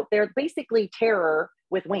 no, they're basically terror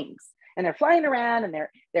with wings. And they're flying around and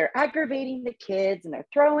they're aggravating the kids and they're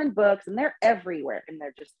throwing books and they're everywhere and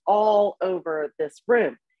they're just all over this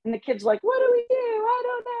room. And the kids are like, what do we do? I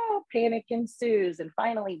don't know. Panic ensues. And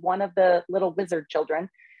finally, one of the little wizard children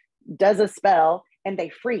does a spell and they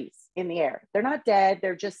freeze in the air. They're not dead.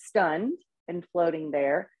 They're just stunned and floating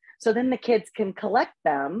there. So then the kids can collect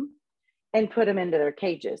them and put them into their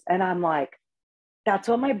cages. And I'm like, that's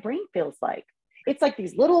what my brain feels like. It's like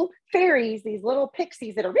these little fairies, these little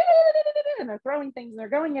pixies that are, and they're throwing things and they're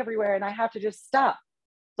going everywhere. And I have to just stop.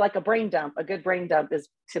 It's like a brain dump. A good brain dump is,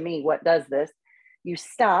 to me, what does this. You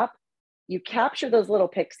stop, you capture those little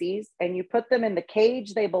pixies and you put them in the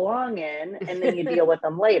cage they belong in, and then you deal with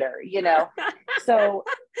them later, So,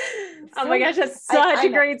 oh my gosh, that's such a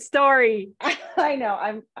great story. I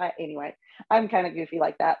know. Anyway, I'm kind of goofy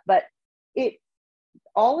like that, but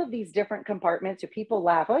all of these different compartments, or people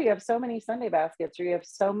laugh, oh, you have so many Sunday baskets, or you have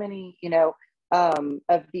so many,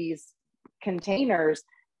 of these containers.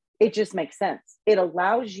 It just makes sense. It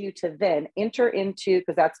allows you to then enter into,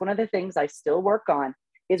 because that's one of the things I still work on,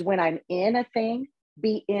 is when I'm in a thing,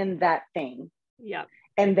 be in that thing. Yeah.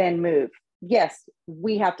 And then move. Yes,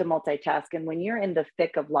 we have to multitask. And when you're in the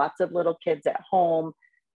thick of lots of little kids at home,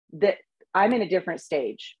 that I'm in a different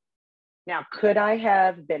stage. Now, could I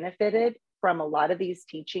have benefited from a lot of these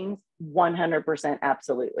teachings? 100%,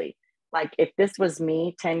 absolutely. Like if this was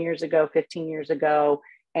me 10 years ago, 15 years ago,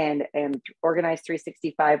 and Organized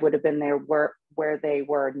 365 would have been there where they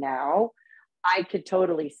were now, I could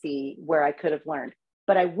totally see where I could have learned,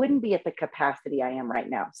 but I wouldn't be at the capacity I am right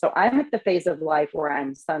now. So I'm at the phase of life where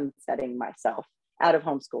I'm sunsetting myself out of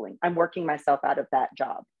homeschooling. I'm working myself out of that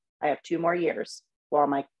job. I have 2 more years while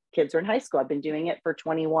my kids are in high school. I've been doing it for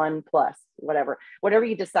 21 plus, whatever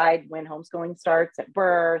you decide when homeschooling starts, at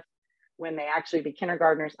birth, when they actually be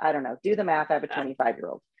kindergartners. I don't know. Do the math. I have a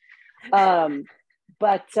 25-year-old.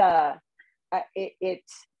 But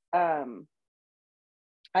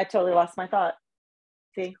I totally lost my thought.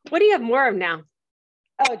 See? What do you have more of now?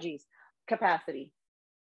 Oh, geez. Capacity.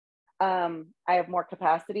 I have more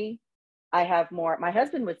capacity. I have more, my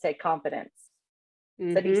husband would say confidence.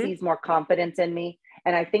 That he sees more confidence in me.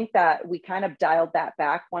 And I think that we kind of dialed that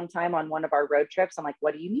back one time on one of our road trips. I'm like,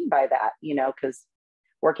 what do you mean by that? Because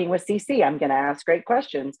working with CC, I'm going to ask great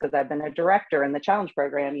questions because I've been a director in the challenge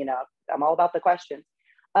program. I'm all about the questions.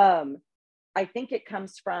 I think it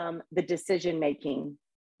comes from the decision-making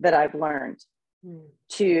that I've learned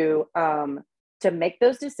to make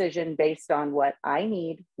those decisions based on what I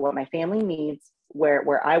need, what my family needs,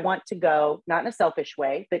 where I want to go, not in a selfish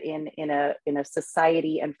way, but in a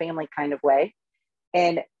society and family kind of way.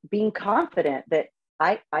 And being confident that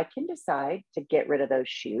I can decide to get rid of those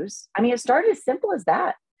shoes. I mean, it started as simple as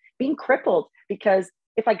that, being crippled, because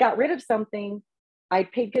if I got rid of something, I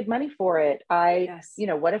paid good money for it.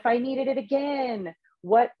 What if I needed it again?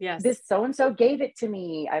 This so-and-so gave it to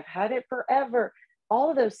me. I've had it forever. All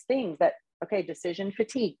of those things decision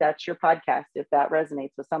fatigue, that's your podcast, if that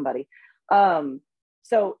resonates with somebody.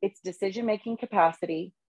 So it's decision-making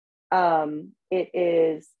capacity. It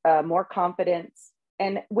is more confidence.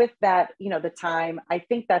 And with that, the time, I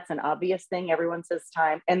think that's an obvious thing. Everyone says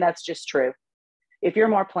time, and that's just true. If you're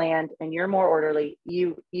more planned and you're more orderly,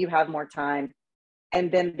 you have more time.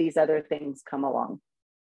 And then these other things come along.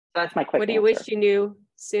 So that's my quick What do you answer. wish you knew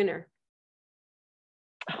sooner?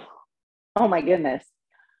 Oh my goodness.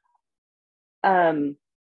 That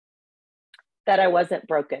I wasn't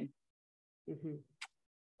broken.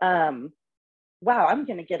 Wow, I'm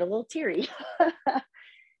going to get a little teary.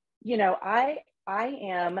 I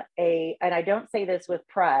am and I don't say this with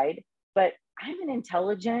pride, but I'm an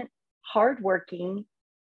intelligent, hardworking,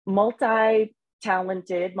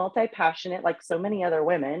 multi-talented, multi-passionate, like so many other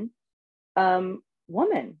women,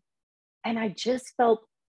 woman. And I just felt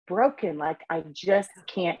broken. Like, I just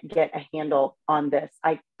can't get a handle on this.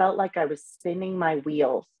 I felt like I was spinning my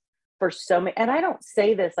wheels for so many, and I don't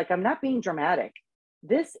say this, like, I'm not being dramatic.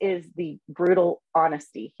 This is the brutal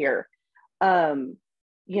honesty here.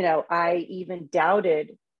 I even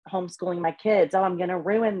doubted homeschooling my kids. Oh, I'm going to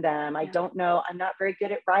ruin them. I don't know. I'm not very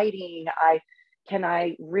good at writing. Can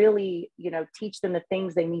I really, teach them the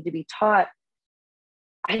things they need to be taught?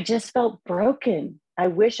 I just felt broken. I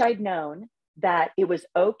wish I'd known that it was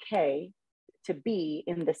okay to be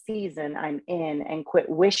in the season I'm in and quit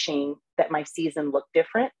wishing that my season looked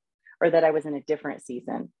different or that I was in a different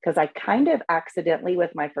season. Because I kind of accidentally,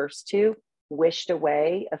 with my first two, wished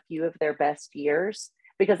away a few of their best years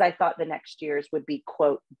because I thought the next years would be,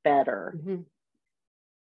 quote, better. Mm-hmm.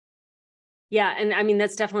 Yeah. And I mean,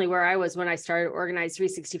 that's definitely where I was when I started Organized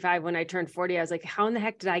 365. When I turned 40, I was like, how in the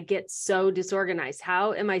heck did I get so disorganized?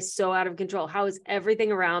 How am I so out of control? How is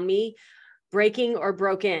everything around me breaking or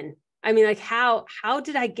broken? I mean, like, how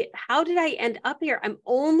did I end up here? I'm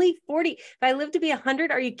only 40. If I live to be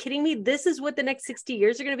 100, are you kidding me? This is what the next 60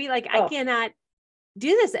 years are going to be like. I cannot do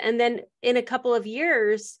this. And then in a couple of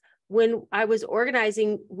years, when I was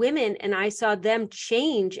organizing women and I saw them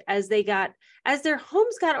change as their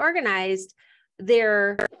homes got organized,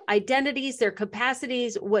 their identities, their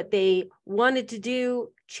capacities, what they wanted to do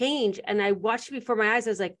change. And I watched it before my eyes.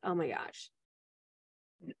 I was like, oh my gosh,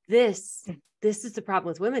 this is the problem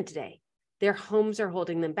with women today. Their homes are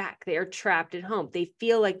holding them back. They are trapped at home. They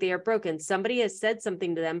feel like they are broken. Somebody has said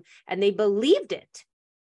something to them and they believed it.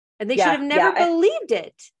 And they should have never believed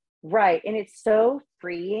it. Right. And it's so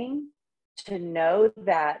freeing to know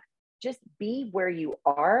that just be where you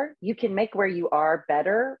are. You can make where you are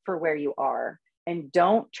better for where you are. And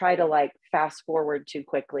don't try to like fast forward too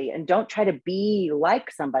quickly. And don't try to be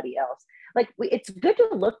like somebody else. Like, it's good to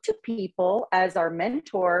look to people as our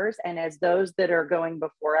mentors and as those that are going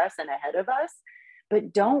before us and ahead of us,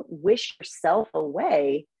 but don't wish yourself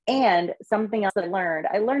away. And something else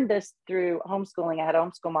I learned this through homeschooling. I had a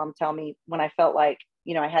homeschool mom tell me when I felt like,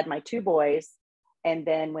 I had my two boys, and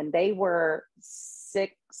then when they were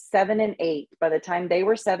 6, 7, and 8, by the time they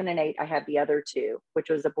were 7 and 8, I had the other two, which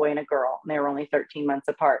was a boy and a girl, and they were only 13 months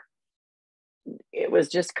apart. It was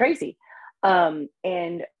just crazy. And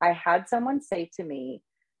I had someone say to me,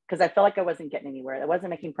 because I felt like I wasn't getting anywhere, I wasn't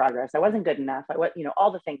making progress, I wasn't good enough,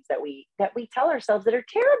 all the things that we tell ourselves that are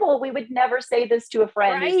terrible. We would never say this to a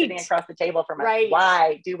friend who's sitting across the table from us.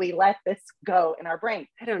 Why do we let this go in our brain?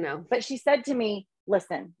 I don't know. But she said to me,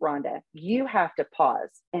 listen, Rhonda, you have to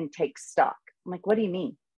pause and take stock. I'm like, what do you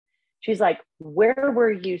mean? She's like, where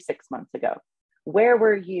were you 6 months ago? Where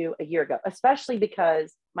were you a year ago? Especially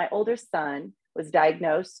because my older son was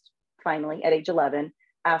diagnosed finally at age 11,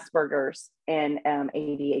 Asperger's and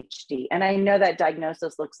ADHD. And I know that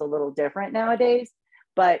diagnosis looks a little different nowadays,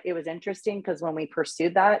 but it was interesting because when we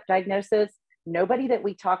pursued that diagnosis, nobody that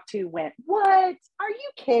we talked to went, what? Are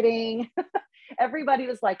you kidding? Everybody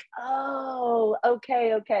was like, oh,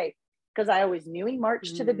 okay. Because I always knew he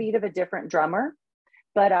marched to the beat of a different drummer,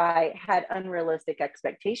 but I had unrealistic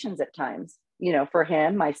expectations at times, for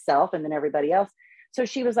him, myself, and then everybody else. So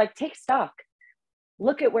she was like, take stock.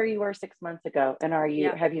 Look at where you were 6 months ago. And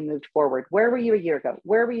have you moved forward? Where were you a year ago?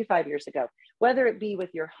 Where were you 5 years ago? Whether it be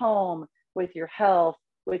with your home, with your health,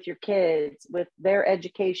 with your kids, with their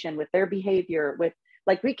education, with their behavior,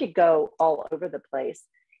 we could go all over the place.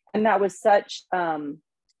 And that was such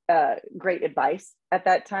great advice at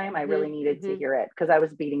that time. I really needed to hear it because I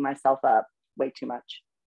was beating myself up way too much.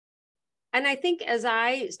 And I think as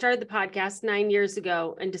I started the podcast 9 years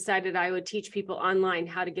ago and decided I would teach people online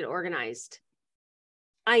how to get organized,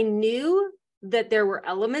 I knew that there were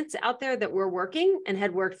elements out there that were working and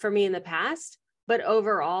had worked for me in the past, but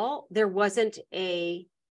overall, there wasn't a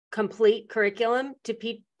complete curriculum to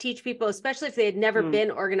teach people, especially if they had never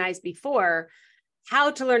been organized before,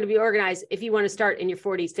 how to learn to be organized if you want to start in your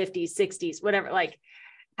 40s, 50s, 60s, whatever,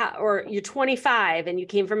 or you're 25 and you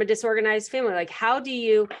came from a disorganized family. Like, how do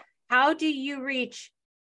you reach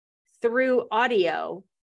through audio,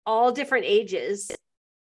 all different ages,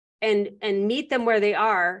 and meet them where they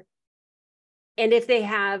are? And if they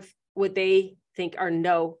have what they think are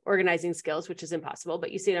no organizing skills, which is impossible,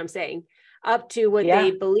 but you see what I'm saying, up to what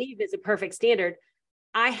they believe is a perfect standard,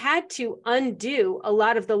 I had to undo a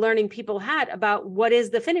lot of the learning people had about what is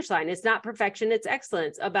the finish line. It's not perfection, it's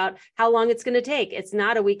excellence, about how long it's going to take. It's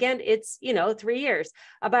not a weekend, it's, 3 years,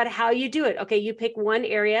 about how you do it. Okay, you pick one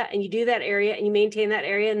area and you do that area and you maintain that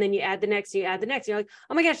area, and then you add the next, and you add the next. You're like,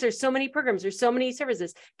 oh my gosh, there's so many programs, there's so many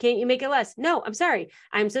services. Can't you make it less? No, I'm sorry.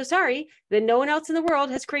 I'm so sorry that no one else in the world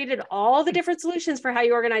has created all the different solutions for how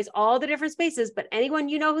you organize all the different spaces, but anyone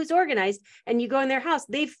who's organized and you go in their house,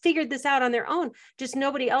 they've figured this out on their own. Just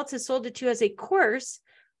nobody else has sold it to you as a course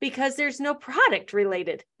because there's no product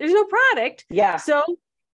related. There's no product. Yeah. So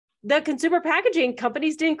the consumer packaging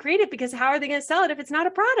companies didn't create it, because how are they going to sell it if it's not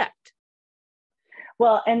a product?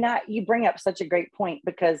 Well, and that you bring up such a great point,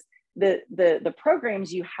 because the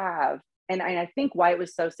programs you have, and I think why it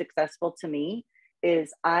was so successful to me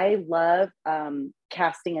is I love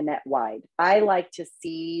casting a net wide. I like to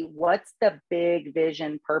see what's the big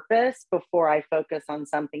vision purpose before I focus on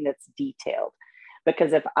something that's detailed.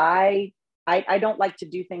 Because if I don't like to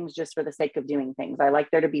do things just for the sake of doing things. I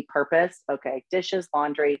like there to be purpose. Okay, dishes,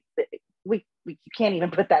 laundry, you can't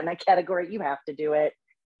even put that in that category. You have to do it.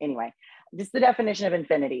 Anyway, just the definition of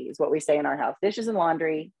infinity is what we say in our house. Dishes and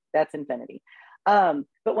laundry, that's infinity. But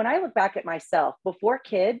when I look back at myself, before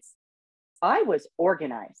kids, I was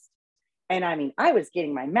organized. And I mean, I was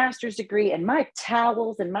getting my master's degree, and my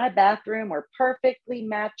towels in my bathroom were perfectly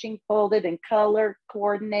matching, folded and color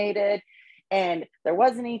coordinated. And there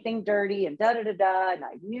wasn't anything dirty and da, da, da, da. And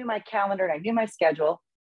I knew my calendar and I knew my schedule.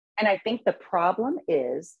 And I think the problem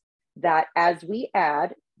is that as we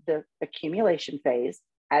add the accumulation phase,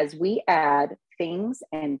 as we add things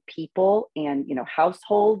and people and,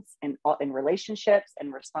 households and relationships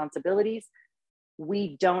and responsibilities,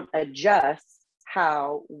 we don't adjust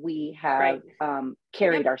how we have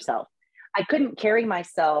carried ourselves. I couldn't carry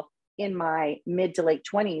myself in my mid to late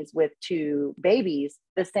 20s with 2 babies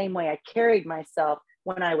the same way I carried myself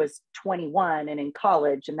when I was 21 and in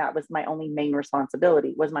college. And that was my only main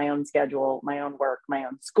responsibility, was my own schedule, my own work, my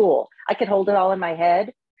own school. I could hold it all in my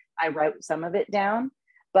head. I wrote some of it down,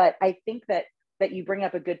 but I think that you bring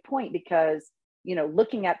up a good point, because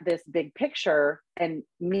looking at this big picture and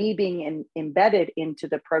me being embedded into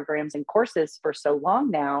the programs and courses for so long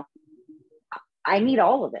now, I need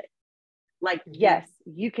all of it. Like, yes,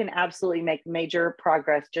 you can absolutely make major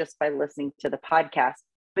progress just by listening to the podcast,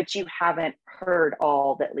 but you haven't heard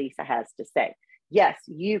all that Lisa has to say. Yes,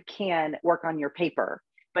 you can work on your paper,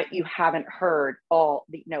 but you haven't heard all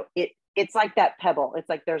the, it's like that pebble. It's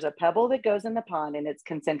like there's a pebble that goes in the pond and it's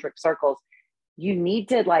concentric circles. You need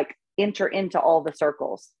to enter into all the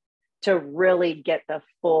circles to really get the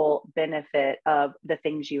full benefit of the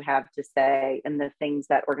things you have to say and the things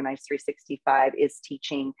that Organized 365 is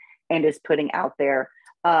teaching and is putting out there.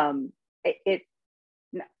 Not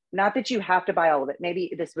that you have to buy all of it.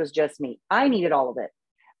 Maybe this was just me. I needed all of it.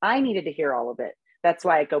 I needed to hear all of it. That's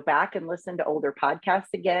why I go back and listen to older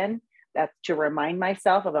podcasts again. That's to remind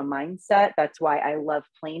myself of a mindset. That's why I love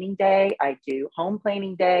planning day. I do home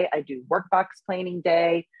planning day. I do workbox planning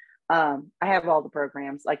day. I have all the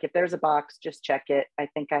programs. Like, if there's a box, just check it. I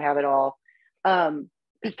think I have it all.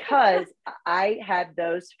 Because I had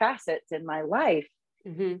those facets in my life.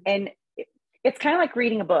 Mm-hmm. And it's kind of like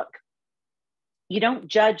reading a book. You don't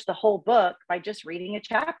judge the whole book by just reading a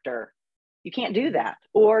chapter. You can't do that.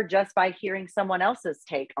 Or just by hearing someone else's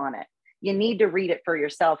take on it. You need to read it for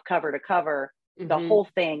yourself, cover to cover, the whole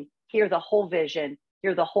thing, hear the whole vision,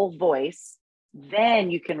 hear the whole voice.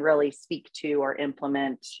 Then you can really speak to or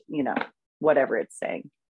implement, whatever it's saying.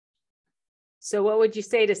 So what would you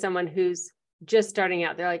say to someone who's just starting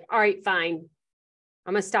out? They're like, all right, fine.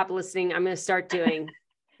 I'm going to stop listening. I'm going to start doing.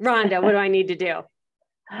 Rhonda, what do I need to do?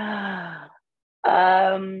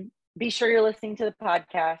 Be sure you're listening to the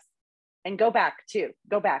podcast, and go back,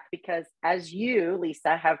 because as you,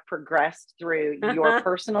 Lisa, have progressed through your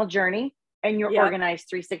personal journey and your Organized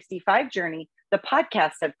 365 journey, the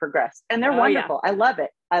podcasts have progressed, and they're wonderful. Yeah. I love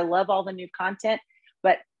it. I love all the new content,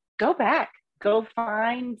 but go back, go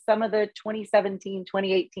find some of the 2017,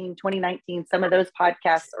 2018, 2019, some of those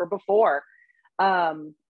podcasts or before,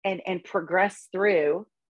 and progress through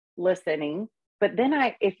listening. But then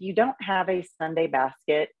if you don't have a Sunday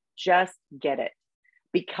basket, just get it.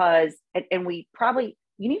 Because, and you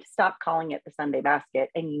need to stop calling it the Sunday basket,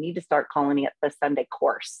 and you need to start calling it the Sunday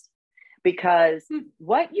course, because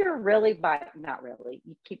what you're really buying, not really,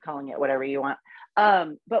 you keep calling it whatever you want.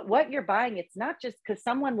 But what you're buying, it's not just because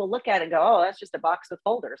someone will look at it and go, oh, that's just a box with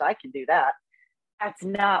folders, I can do that. That's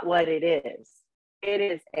not what it is. It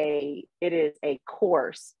is a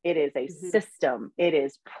course. It is a system. It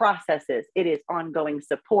is processes. It is ongoing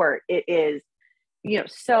support. It is,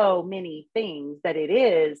 so many things that it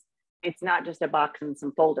is. It's not just a box and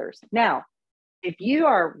some folders. Now, if you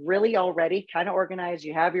are really already kind of organized,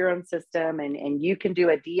 you have your own system and you can do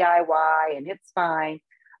a DIY and it's fine,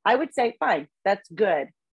 I would say, fine, that's good.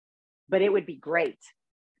 But it would be great.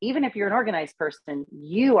 Even if you're an organized person,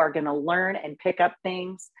 you are going to learn and pick up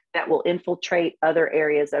things that will infiltrate other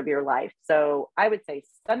areas of your life. So I would say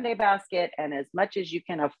Sunday basket, and as much as you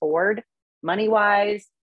can afford money-wise,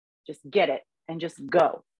 just get it and just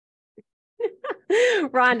go.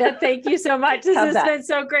 Rhonda, thank you so much. This How's has that? been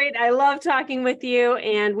so great. I love talking with you,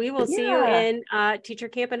 and we will see you in teacher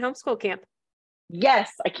camp and homeschool camp.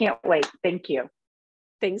 Yes, I can't wait. Thank you.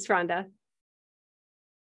 Thanks, Rhonda.